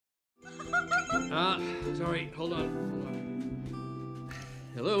Sorry, hold on.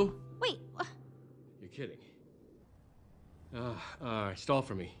 Hello? Wait. You're kidding. Stall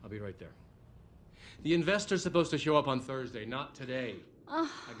for me. I'll be right there. The investor's supposed to show up on Thursday, not today. I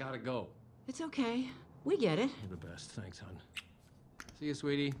gotta go. It's okay. We get it. You're the best. Thanks, hon. See you,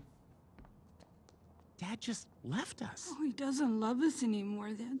 sweetie. Dad just left us. Oh, he doesn't love us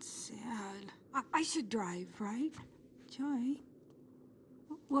anymore. That's sad. I should drive, right? Joy,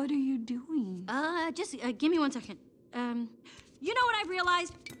 what are you doing? Just give me 1 second. You know what I've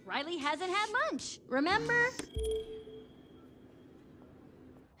realized? Riley hasn't had lunch. Remember?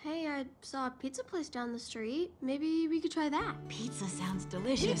 Hey, I saw a pizza place down the street. Maybe we could try that. Pizza sounds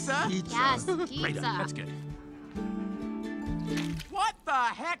delicious. Pizza? Yes, Great. pizza. That's good. What the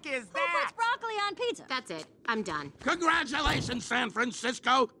heck is Who that? puts broccoli on pizza? That's it. I'm done. Congratulations, San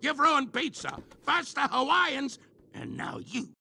Francisco. You've ruined pizza. First the Hawaiians, and now you.